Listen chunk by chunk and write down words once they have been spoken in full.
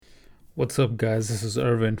What's up, guys? This is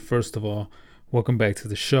Irvin. First of all, welcome back to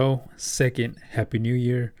the show. Second, Happy New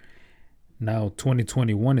Year. Now,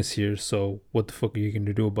 2021 is here, so what the fuck are you going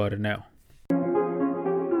to do about it now?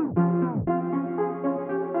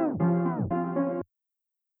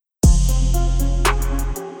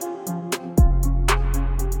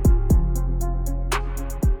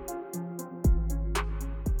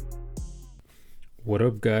 What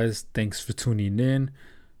up, guys? Thanks for tuning in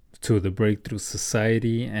to the Breakthrough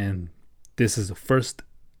Society, and this is the first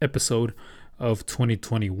episode of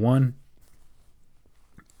 2021.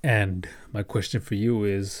 And my question for you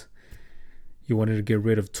is, you wanted to get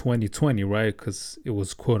rid of 2020, right? Because it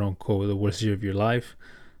was quote unquote the worst year of your life.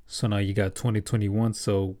 So now you got 2021.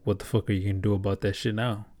 So what the fuck are you going to do about that shit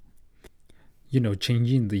now?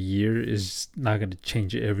 Changing the year is not going to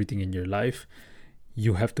change everything in your life.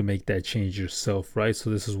 You have to make that change yourself, right? So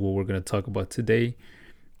this is what we're going to talk about today.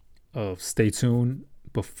 Stay tuned.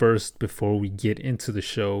 But first, before we get into the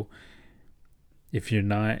show, if you're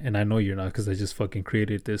not, and I know you're not because I just fucking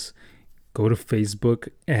created this, go to Facebook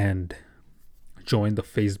and join the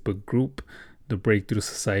Facebook group, the Breakthrough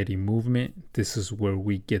Society Movement. This is where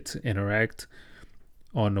we get to interact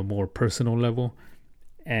on a more personal level,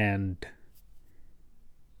 and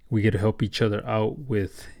we get to help each other out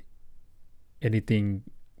with anything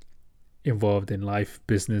involved in life,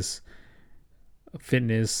 business,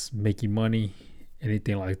 fitness, making money,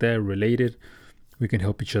 anything like that related. We can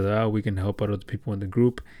help each other out. We can help out other people in the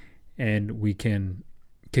group, and we can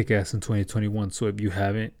kick ass in 2021. So if you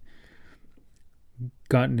haven't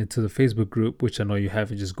gotten into the Facebook group, which I know you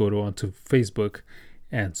haven't, just go onto Facebook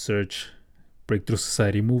and search Breakthrough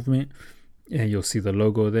Society Movement, and you'll see the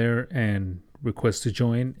logo there and request to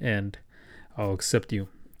join, and I'll accept you.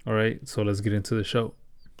 All right, so let's get into the show.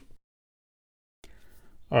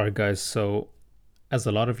 All right, guys. So, as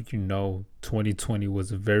a lot of you know, 2020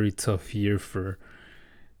 was a very tough year for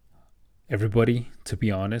everybody, to be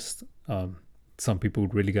honest. Some people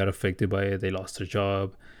really got affected by it. They lost their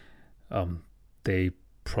job. They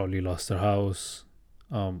probably lost their house,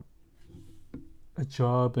 a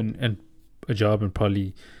job, and a job, and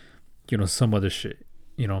probably, some other shit.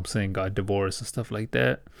 What I'm saying, got divorced and stuff like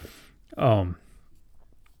that. Um,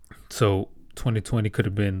 so 2020 could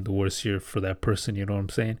have been the worst year for that person. You know what I'm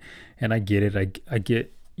saying? And I get it. I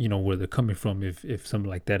get where they're coming from if something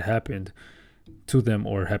like that happened to them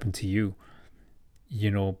or happened to you.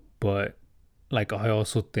 But like I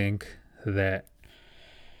also think that,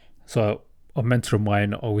 so a mentor of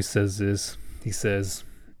mine always says this. He says,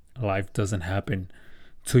 life doesn't happen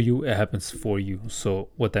to you, it happens for you. So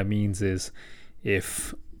what that means is,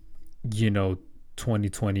 if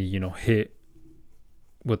 2020 hit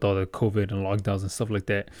with all the COVID and lockdowns and stuff like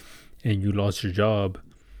that, and you lost your job,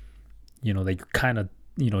 that you kind of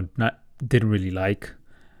not didn't really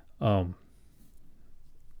um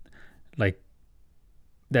like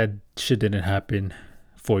that shit didn't happen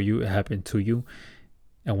for you, it happened to you.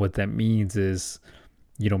 And what that means is,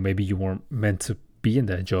 maybe you weren't meant to be in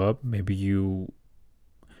that job. Maybe you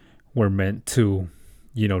were meant to,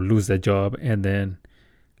 lose that job, and then,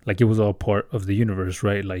 like, it was all part of the universe,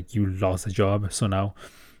 right? Like, you lost a job, so now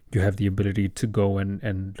you have the ability to go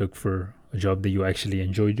and look for a job that you actually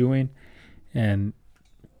enjoy doing, and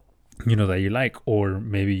that you like. Or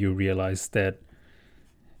maybe you realize that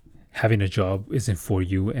having a job isn't for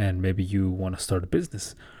you, and maybe you want to start a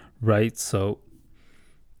business, right? So,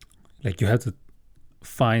 like, you have to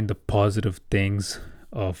find the positive things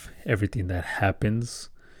of everything that happens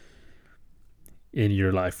in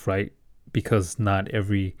your life, right? Because not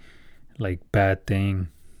every, like, bad thing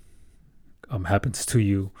happens to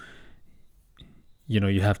you.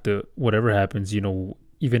 You have to, whatever happens,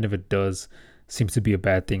 even if it does seems to be a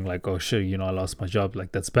bad thing, like, oh shit, I lost my job,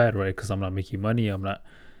 like, that's bad, right? Because I'm not making money, I'm not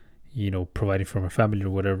providing for my family or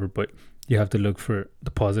whatever. But you have to look for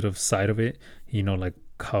the positive side of it. Like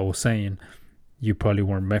how I was saying, you probably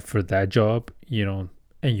weren't meant for that job, and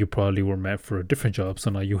you probably were meant for a different job.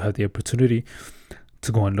 So now you have the opportunity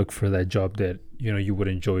to go and look for that job that you would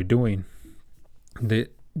enjoy doing,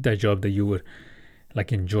 that job that you would,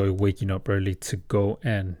 like, enjoy waking up early to go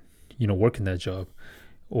and work in that job.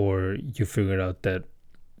 Or you figured out that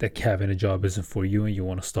having a job isn't for you, and you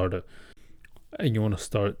want to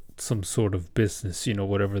start some sort of business,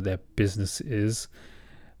 whatever that business is.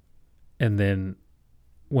 And then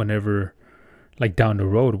whenever, like, down the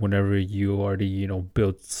road, whenever you already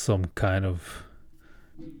built some kind of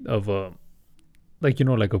a, like,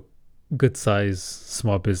 like a good size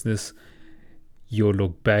small business, you'll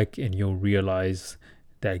look back and you'll realize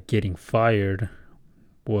that getting fired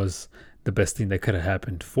was the best thing that could have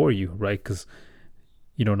happened for you, right? Because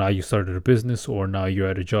now you started a business, or now you're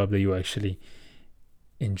at a job that you actually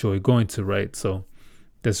enjoy going to, right? So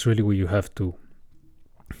that's really what you have to,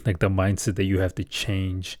 like, the mindset that you have to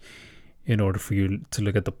change in order for you to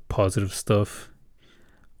look at the positive stuff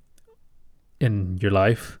in your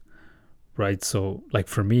life, right? So, like,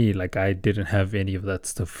 for me, like, I didn't have any of that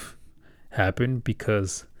stuff happen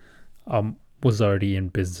because I was already in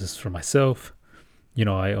business for myself.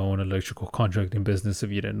 I own an electrical contracting business,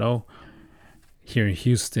 if you didn't know, here in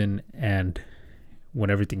Houston. And when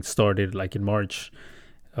everything started, like in March,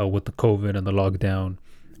 with the COVID and the lockdown,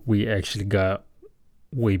 we actually got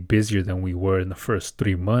way busier than we were in the first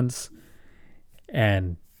 3 months.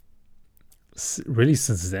 And really,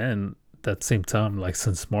 since then, that same time, like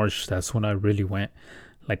since March, that's when I really went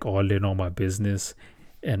like all in on my business,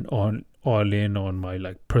 and all in on my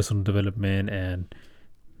like personal development, and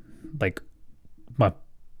like my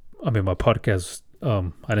my podcast.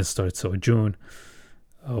 I didn't start till June,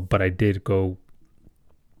 but I did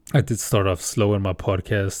start off slow in my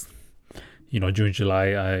podcast. In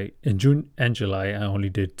June and July I only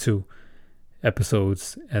did 2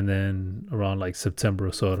 episodes, and then around like September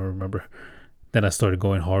or so, I don't remember, then I started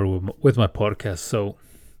going hard with my podcast. So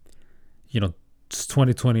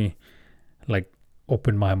 2020 like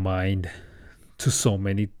opened my mind to so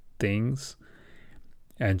many things,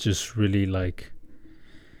 and just really like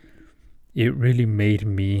it really made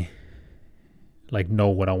me like know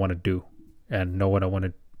what I want to do and know what I want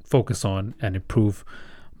to focus on and improve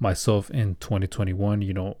myself in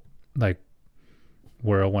 2021. Like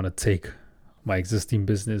where I want to take my existing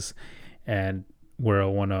business, and where I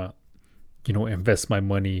want to invest my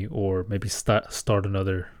money, or maybe start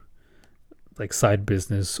another like side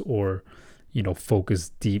business, or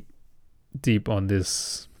focus deep on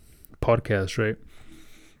this podcast, right?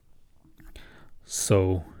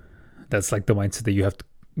 So that's like the mindset that you have to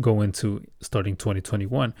go into starting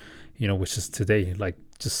 2021, which is today. Like,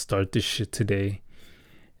 just start this shit today,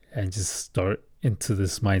 and just start into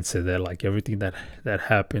this mindset that like everything that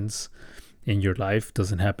happens in your life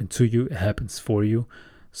doesn't happen to you, it happens for you.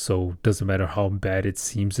 So it doesn't matter how bad it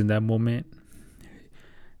seems in that moment,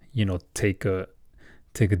 take a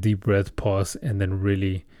deep breath, pause, and then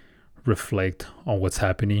really reflect on what's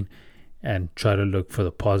happening, and try to look for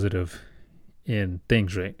the positive in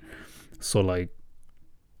things, right? So like,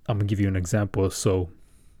 I'm gonna give you an example. So,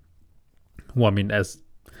 well, I mean, as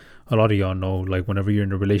a lot of y'all know, like whenever you're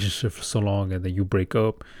in a relationship for so long and then you break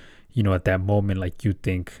up, at that moment, like you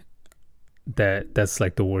think that that's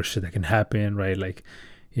like the worst shit that can happen, right? Like,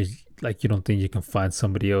 you don't think you can find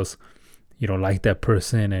somebody else, like that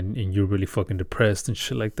person, and you're really fucking depressed and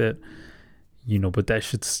shit like that, but that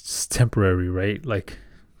shit's just temporary, right? Like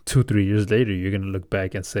 2-3 years later, you're gonna look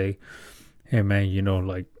back and say, hey man,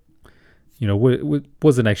 like, what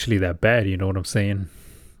wasn't actually that bad, you know what I'm saying?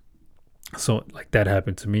 So like that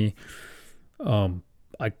happened to me.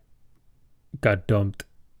 I got dumped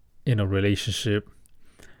in a relationship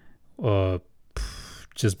uh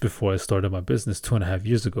just before I started my business 2.5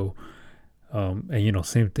 years ago. And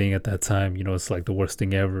same thing at that time, it's like the worst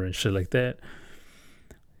thing ever and shit like that.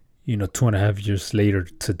 2.5 years later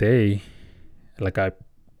today, like I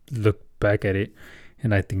look back at it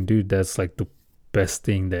and I think, dude, that's like the best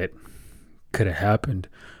thing that could have happened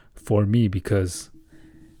for me, because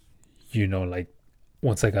like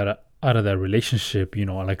once I got out of that relationship,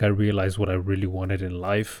 like I realized what I really wanted in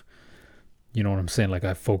life. You know what I'm saying? Like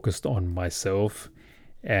I focused on myself,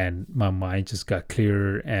 and my mind just got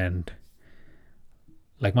clearer, and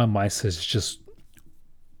like my mindset just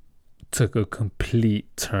took a complete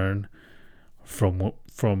turn from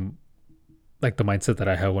like the mindset that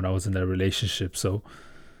I had when I was in that relationship. So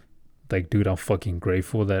like, dude, I'm fucking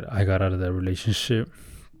grateful that I got out of that relationship,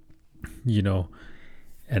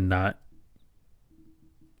 and not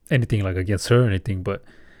anything like against her or anything, but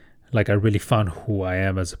like I really found who I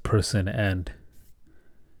am as a person, and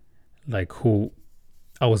like who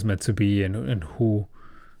I was meant to be, and who,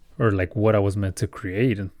 or like what I was meant to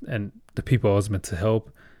create, and the people I was meant to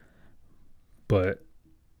help. But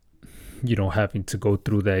having to go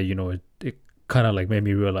through that, it kind of like made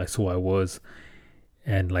me realize who I was,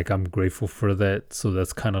 and like I'm grateful for that. So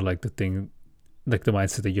that's kind of like the thing, like the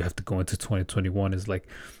mindset that you have to go into 2021 is like,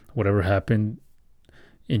 whatever happened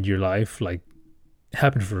in your life, like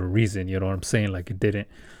happened for a reason. You know what I'm saying? Like it didn't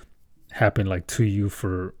happen like to you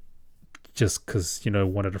for just because it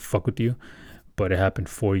wanted to fuck with you, but it happened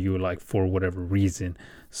for you, like for whatever reason.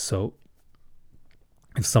 So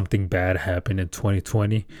if something bad happened in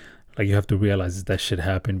 2020, like you have to realize that shit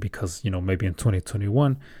happened because maybe in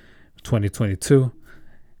 2021, 2022,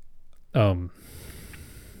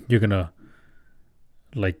 you're gonna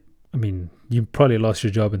like I mean, you probably lost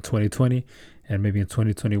your job in 2020, and maybe in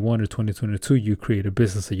 2021 or 2022, you create a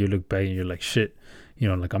business and you look back and you're like, shit,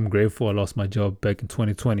 like I'm grateful I lost my job back in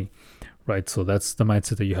 2020, right? So that's the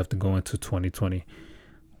mindset that you have to go into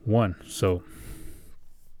 2021. So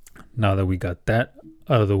now that we got that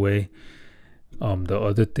out of the way, the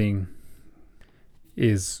other thing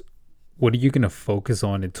is, what are you gonna focus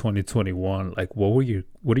on in 2021? Like, what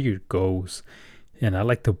are your goals? And I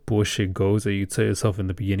like the bullshit goals that you tell yourself in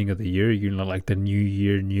the beginning of the year. Like the new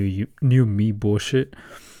year, new me bullshit.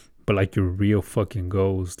 But like your real fucking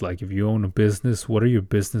goals. Like if you own a business, what are your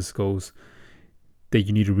business goals that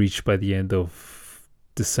you need to reach by the end of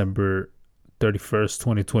December 31st,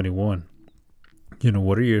 2021?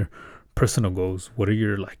 What are your personal goals? What are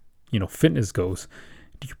your fitness goals?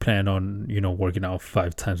 Do you plan on, working out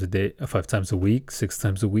 5 times a day, 5 times a week, 6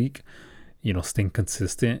 times a week? Staying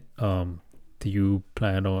consistent. Do you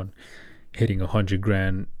plan on hitting 100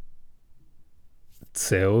 grand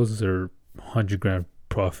sales or 100 grand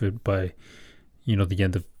profit by the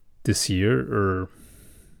end of this year, or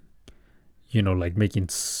like making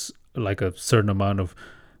like a certain amount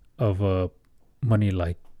of money,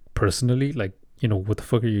 like personally, like what the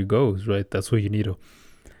fuck are your goals, right? That's what you need to.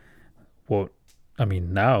 Well, I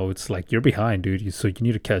mean, now it's like you're behind, dude. So you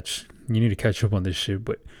need to catch up on this shit,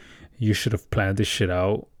 but you should have planned this shit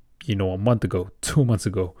out a month ago, 2 months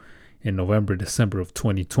ago, in November, December of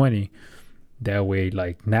 2020. That way,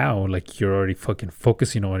 like now, like you're already fucking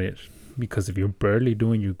focusing on it. Because if you're barely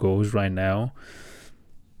doing your goals right now,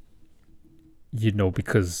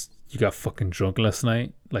 because you got fucking drunk last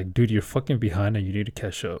night, like, dude, you're fucking behind and you need to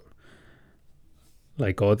catch up.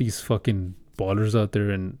 Like all these fucking ballers out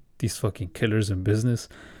there and these fucking killers in business,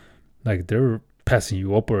 like they're passing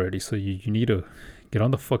you up already. So you need to get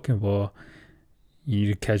on the fucking ball. You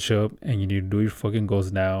need to catch up and you need to do your fucking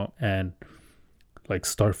goals now and like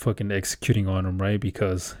start fucking executing on them, right?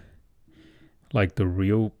 Because like the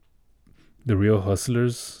real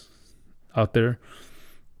hustlers out there,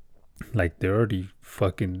 like they already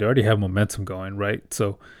have momentum going, right?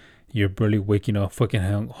 So you're barely waking up fucking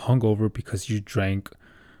hungover because you drank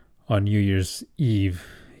on New Year's Eve,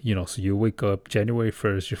 so you wake up January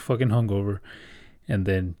 1st, you're fucking hungover, and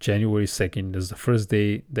then January 2nd is the first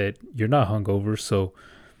day that you're not hungover, so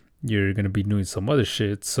you're gonna be doing some other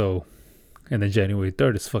shit. So, and then January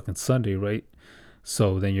 3rd is fucking Sunday, right?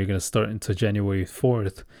 So then you're gonna start until January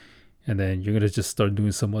 4th, and then you're gonna just start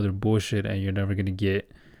doing some other bullshit, and you're never gonna get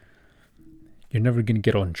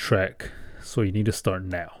on track. So you need to start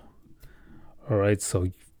now. All right, so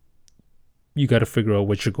you got to figure out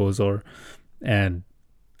what your goals are, and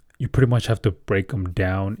you pretty much have to break them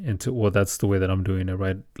down into, well, that's the way that I'm doing it,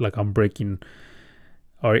 right? Like I'm breaking.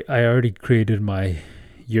 All right, I already created my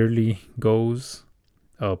yearly goals,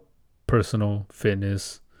 personal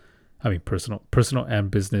fitness. I mean, personal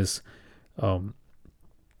and business. And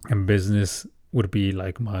business would be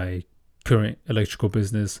like my current electrical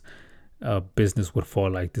business. Business would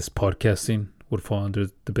fall, like this podcasting would fall under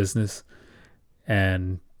the business,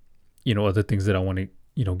 and other things that I want to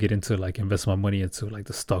get into, like invest my money into, like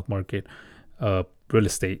the stock market, real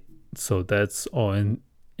estate. So that's all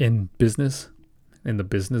in business, in the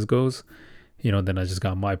business goes. Then I just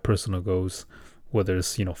got my personal goals, whether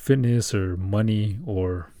it's fitness or money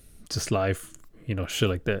or just life, shit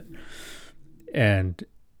like that. And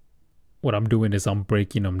what I'm doing is I'm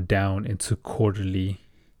breaking them down into quarterly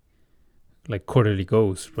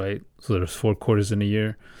goals, right? So there's 4 quarters in a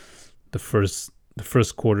year. The first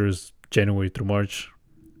quarter is January through March,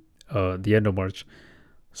 the end of March.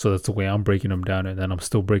 So that's the way I'm breaking them down, and then I'm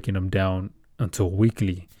still breaking them down until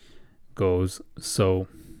weekly goes. So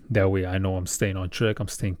that way I know I'm staying on track, I'm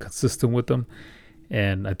staying consistent with them,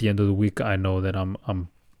 and at the end of the week I know that I'm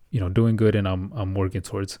doing good, and I'm working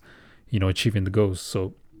towards achieving the goals.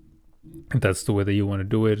 So if that's the way that you want to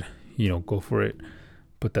do it, go for it.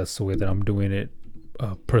 But that's the way that I'm doing it,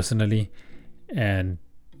 personally and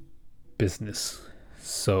business.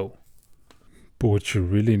 So, but what you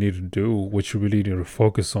really need to do, what you really need to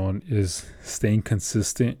focus on, is staying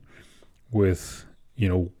consistent with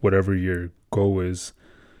whatever your goal is.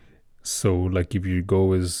 So like if your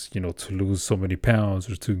goal is to lose so many pounds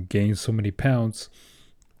or to gain so many pounds,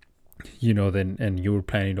 then, and you were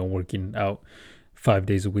planning on working out 5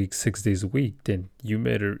 days a week, 6 days a week, then you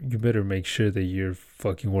better make sure that you're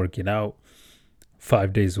fucking working out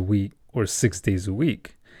 5 days a week or 6 days a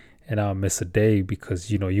week, and not miss a day because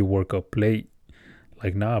you work up late.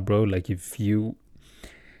 Like, nah, bro. Like if your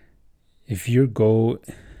goal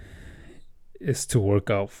is to work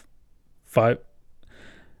out five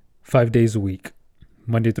days a week,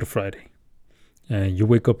 Monday through Friday, and you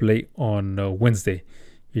wake up late on Wednesday,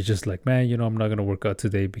 you're just like, man, I'm not gonna work out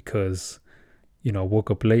today because I woke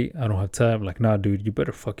up late. I don't have time. Like, nah, dude, you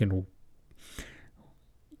better fucking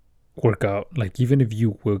work out. Like, even if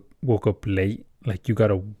you woke up late, like, you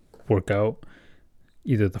gotta work out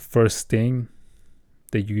either the first thing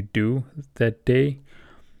that you do that day,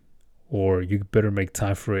 or you better make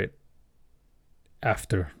time for it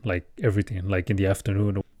after, like, everything, like in the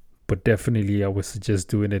afternoon. But definitely, I would suggest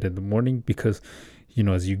doing it in the morning because,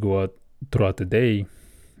 as you go out throughout the day,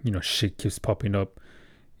 shit keeps popping up,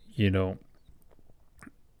 you know,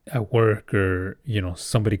 at work, or,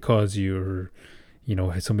 somebody calls you, or,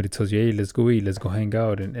 somebody tells you, hey, let's go eat, let's go hang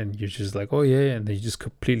out. And you're just like, oh, yeah. And then you just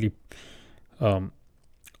completely um,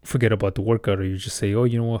 forget about the workout, or you just say, oh,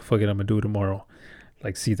 you know what, fuck it, I'm going to do it tomorrow.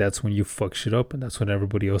 Like, see, that's when you fuck shit up, and that's when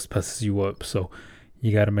everybody else passes you up. So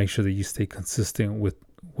you got to make sure that you stay consistent with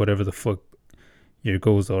whatever the fuck your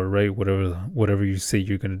goals are, right? Whatever you say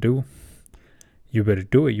you're going to do, you better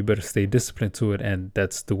do it. You better stay disciplined to it. And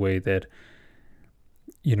that's the way that,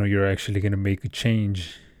 you're actually going to make a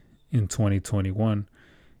change in 2021.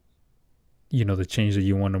 The change that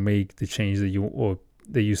you want to make, the change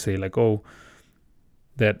that you say, like, oh,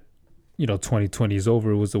 that 2020 is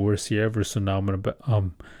over, it was the worst year ever, so now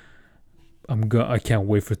I can't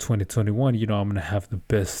wait for 2021. I'm gonna have the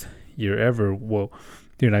best year ever. Well,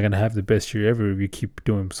 you're not gonna have the best year ever if you keep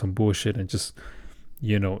doing some bullshit and just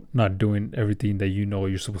not doing everything that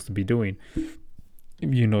you're supposed to be doing.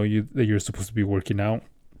 That you're supposed to be working out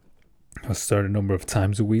a certain number of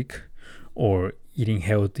times a week, or eating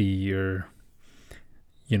healthy, or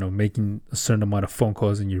making a certain amount of phone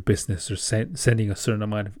calls in your business, or sending a certain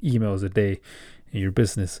amount of emails a day in your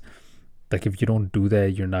business. Like, if you don't do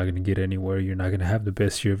that, you're not going to get anywhere. You're not going to have the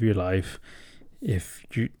best year of your life. If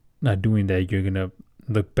you're not doing that, you're going to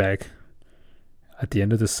look back at the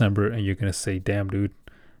end of December and you're going to say, damn, dude,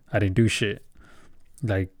 I didn't do shit.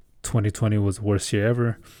 Like, 2020 was the worst year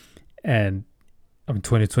ever. And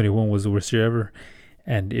 2021 was the worst year ever.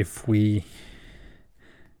 And if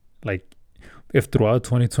throughout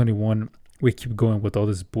 2021 we keep going with all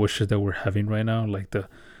this bullshit that we're having right now, like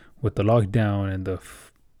with the lockdown and the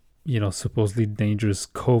supposedly dangerous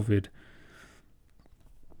COVID,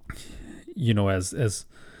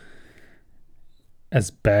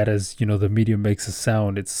 as bad as the media makes it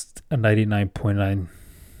sound, it's a 99.9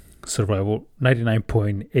 survival,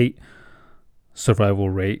 99.8 survival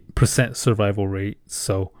rate.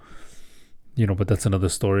 So but that's another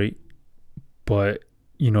story. But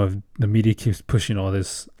if the media keeps pushing all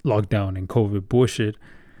this lockdown and COVID bullshit,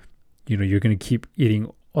 you're going to keep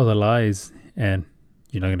eating all the lies, and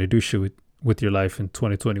you're not going to do shit with your life in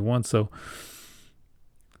 2021. So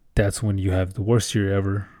that's when you have the worst year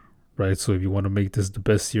ever, right? So if you want to make this the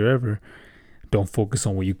best year ever, don't focus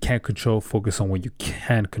on what you can't control, focus on what you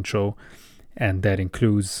can control. And that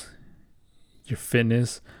includes your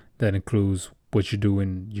fitness, that includes what you do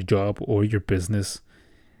in your job or your business,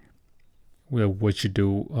 what you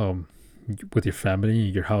do with your family,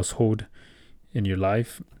 your household, in your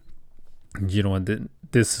life. And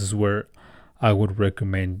this is where I would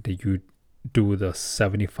recommend that you do the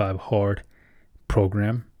 75 hard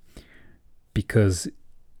program, because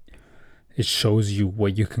it shows you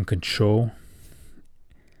what you can control,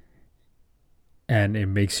 and it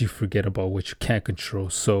makes you forget about what you can't control.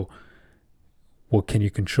 So what can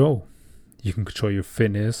you control? You can control your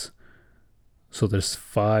fitness. So there's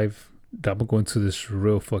 5. I'm gonna go into this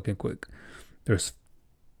real fucking quick. There's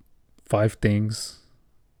 5 things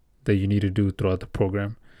that you need to do throughout the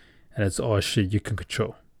program, and it's all shit you can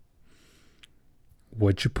control.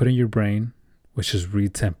 What you put in your brain, which is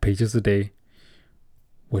read 10 pages a day.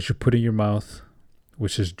 What you put in your mouth,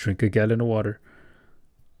 which is drink a gallon of water.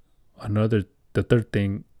 Another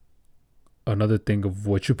thing of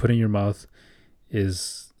what you put in your mouth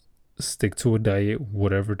is stick to a diet,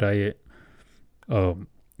 whatever diet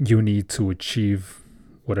you need to achieve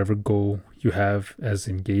whatever goal you have, as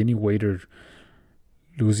in gaining weight or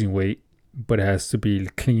losing weight, but it has to be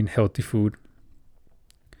clean, healthy food.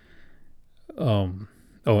 And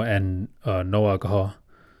no alcohol.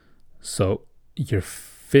 So your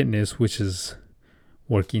fitness, which is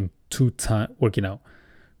working out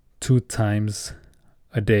 2 times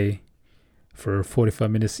a day for 45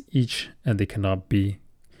 minutes each, and they cannot be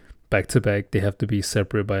back to back. They have to be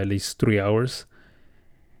separate by at least 3 hours.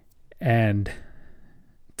 And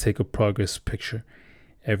take a progress picture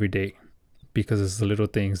every day, because it's the little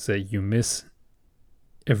things that you miss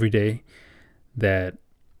every day that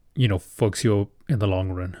fucks you up in the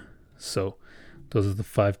long run. So those are the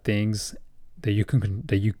 5 things that you can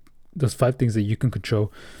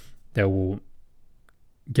control that will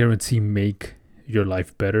guarantee make your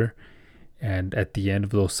life better, And at the end of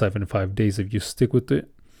those 75 days, if you stick with it,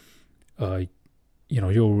 uh,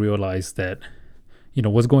 you'll realize that,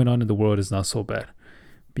 what's going on in the world is not so bad,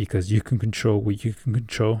 because you can control what you can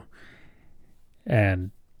control. And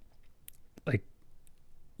like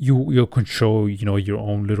you'll control, your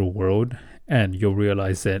own little world, and you'll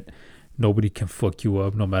realize that nobody can fuck you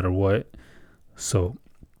up no matter what. So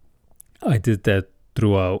I did that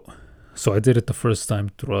throughout. So I did it the first time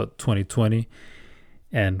throughout 2020.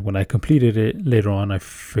 And when I completed it later on, I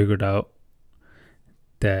figured out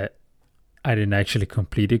that I didn't actually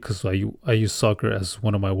complete it because I use soccer as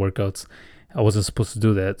one of my workouts. I wasn't supposed to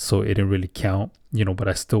do that, so it didn't really count, but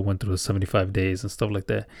I still went through the 75 days and stuff like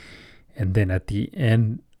that. And then at the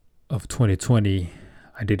end of 2020,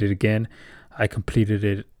 I did it again. I completed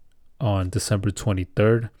it on December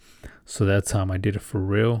 23rd. So that time I did it for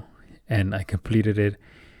real, and I completed it.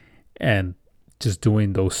 And just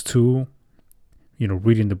doing those two,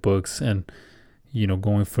 reading the books and,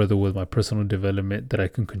 going further with my personal development that I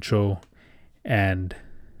can control, and,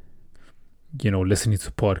 listening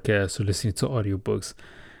to podcasts or listening to audiobooks,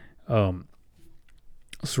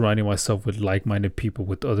 surrounding myself with like-minded people,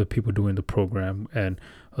 with other people doing the program and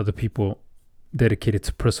other people dedicated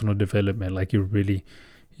to personal development. Like you're really,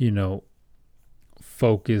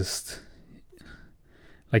 focused.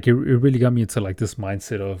 Like it really got me into like this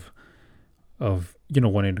mindset of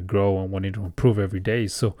wanting to grow and wanting to improve every day.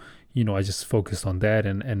 So I just focused on that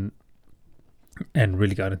and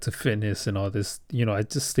really got into fitness and all this. I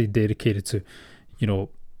just stayed dedicated to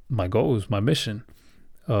my goals, my mission,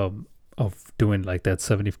 of doing like that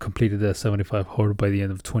 70, completed that 75 hard by the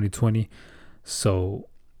end of 2020. So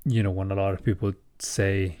when a lot of people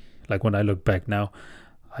say, like when I look back now,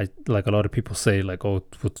 I like a lot of people say like, oh,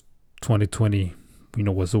 2020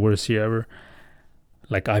 was the worst year ever.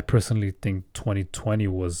 Like I personally think 2020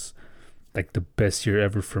 was like the best year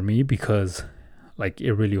ever for me, because like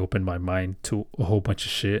it really opened my mind to a whole bunch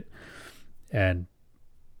of shit, and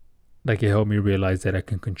like it helped me realize that I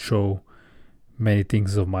can control many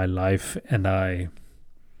things of my life, and I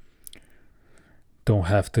don't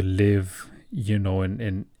have to live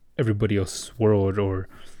in everybody else's world, or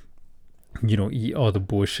eat all the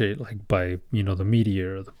bullshit like by the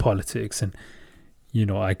media or the politics. And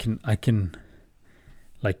I can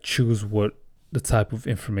like choose what the type of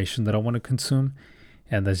information that I want to consume,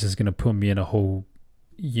 and that's just gonna put me in a whole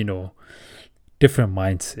different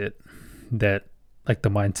mindset, that like the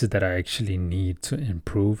mindset that I actually need to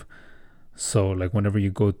improve. So like whenever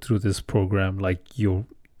you go through this program, like you'll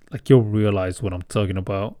realize what I'm talking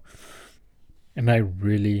about. And I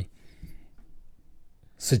really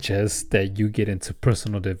suggest that you get into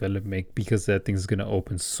personal development, because that thing's gonna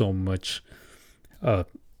open so much.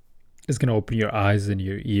 It's gonna open your eyes and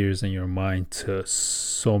your ears and your mind to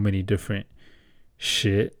so many different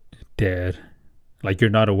shit that like you're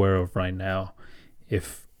not aware of right now.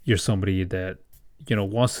 If you're somebody that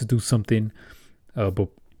wants to do something, but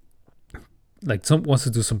like wants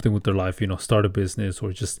to do something with their life, start a business,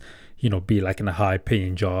 or just be like in a high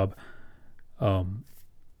paying job,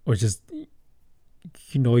 or just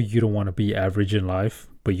you don't want to be average in life,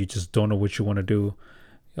 but you just don't know what you want to do,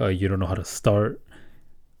 you don't know how to start,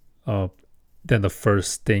 then the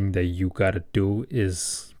first thing that you got to do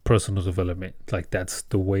is personal development. Like that's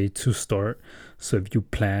the way to start. So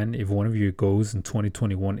if one of your goals in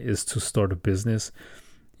 2021 is to start a business,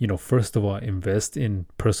 first of all, invest in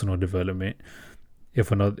personal development.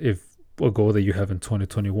 If a goal that you have in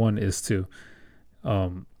 2021 is to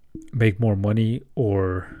make more money,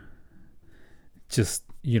 or just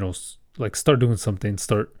like start doing something,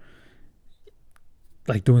 start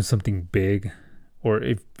like doing something big, or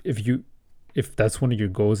if that's one of your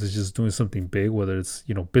goals, is just doing something big, whether it's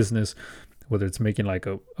business, whether it's making like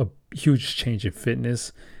a huge change in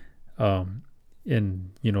fitness,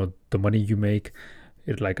 in the money you make,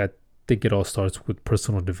 I think it all starts with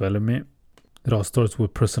personal development. And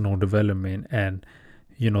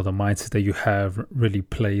the mindset that you have really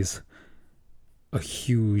plays a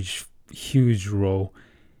huge role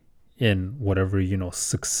in whatever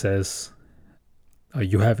success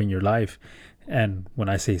you have in your life. And when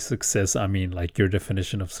I say success, I mean like your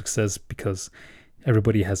definition of success, because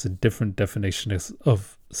everybody has a different definition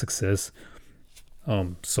of success.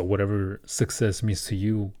 So whatever success means to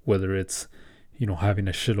you, whether it's having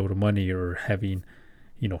a shitload of money, or having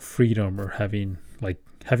freedom, or having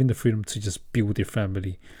the freedom to just be with your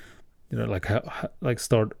family,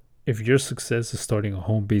 start, if your success is starting a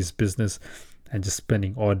home-based business and just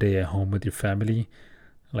spending all day at home with your family,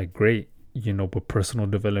 like great, but personal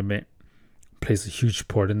development plays a huge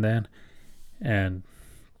part in that. And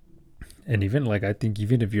even like I think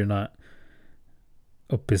even if you're not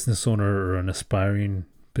a business owner or an aspiring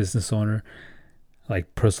business owner,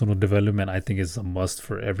 like personal development, I think is a must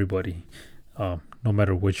for everybody, no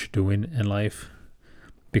matter what you're doing in life.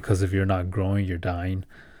 Because if you're not growing, you're dying.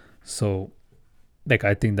 So, like,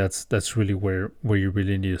 I think that's really where you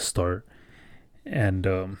really need to start. And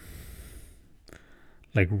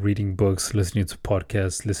like reading books, listening to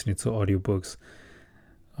podcasts, listening to audiobooks,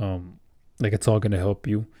 um, like it's all gonna help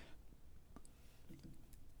you.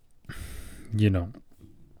 You know,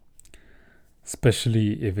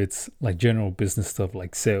 especially if it's like general business stuff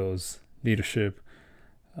like sales, leadership,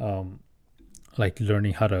 um, like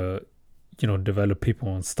learning how to, develop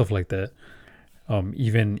people and stuff like that.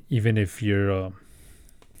 Even if you're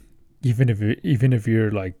even if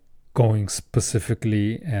you're like going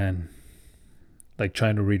specifically and like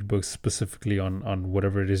trying to read books specifically on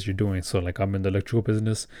whatever it is you're doing. So like I'm in the electrical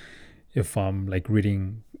business. If I'm like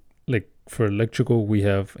reading, like for electrical, we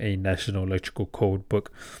have a national electrical code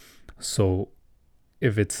book. So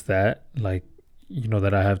if it's that, like,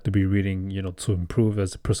 that I have to be reading, to improve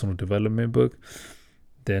as a personal development book,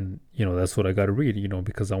 then that's what I got to read,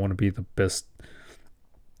 because I want to be the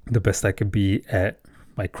best I can be at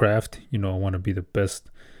my craft. I want to be the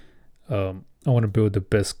best. I want to build the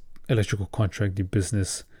best electrical contracting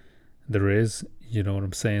business there is. You know what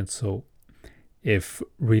I'm saying? So if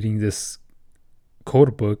reading this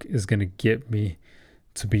code book is gonna get me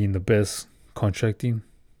to being the best contracting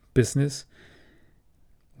business,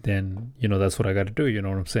 then that's what I got to do. You know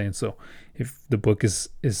what I'm saying? So if the book is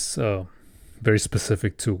very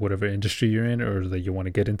specific to whatever industry you're in or that you want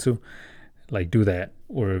to get into, like do that.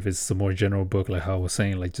 Or if it's a more general book, like how I was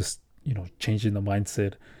saying, like just changing the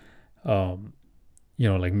mindset, um,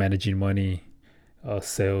 like managing money,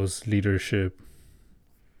 sales, leadership,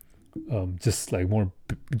 just like more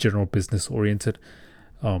general business oriented.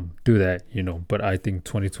 Do that. But I think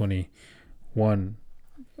 2021,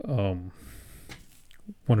 um,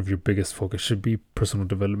 one of your biggest focus should be personal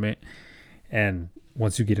development. And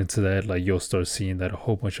once you get into that, like you'll start seeing that a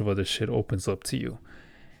whole bunch of other shit opens up to you.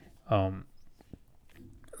 Um,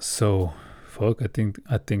 so fuck, I think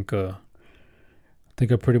I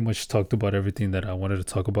pretty much talked about everything that I wanted to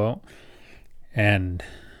talk about. And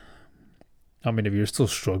I mean, if you're still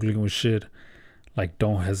struggling with shit, like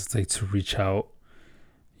don't hesitate to reach out.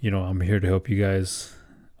 I'm here to help you guys.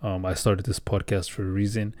 I started this podcast for a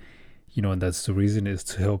reason, and that's the reason is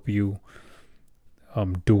to help you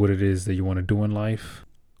do what it is that you want to do in life.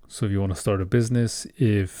 So if you want to start a business,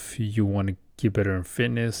 if you want to get better in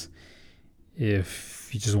fitness,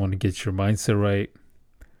 if you just want to get your mindset right,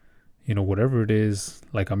 whatever it is,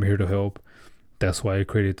 like I'm here to help. That's why I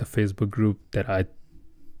created the Facebook group that I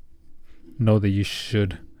know that you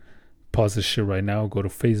should pause this shit right now. Go to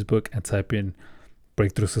Facebook and type in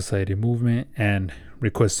Breakthrough Society Movement and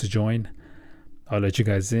request to join. I'll let you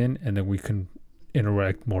guys in and then we can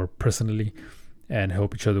interact more personally and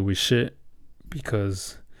help each other with shit,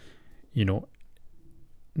 because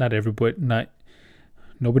not everybody, not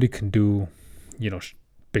nobody can do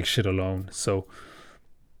big shit alone. So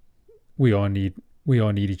we all need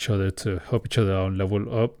each other to help each other out and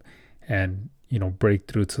level up and break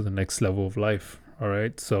through to the next level of life. All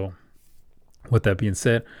right, so with that being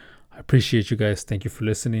said, I appreciate you guys. Thank you for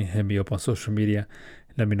listening. Hit me up on social media,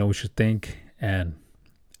 let me know what you think, and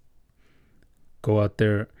go out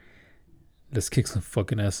there, let's kick some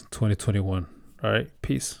fucking ass in 2021. All right,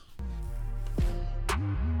 peace.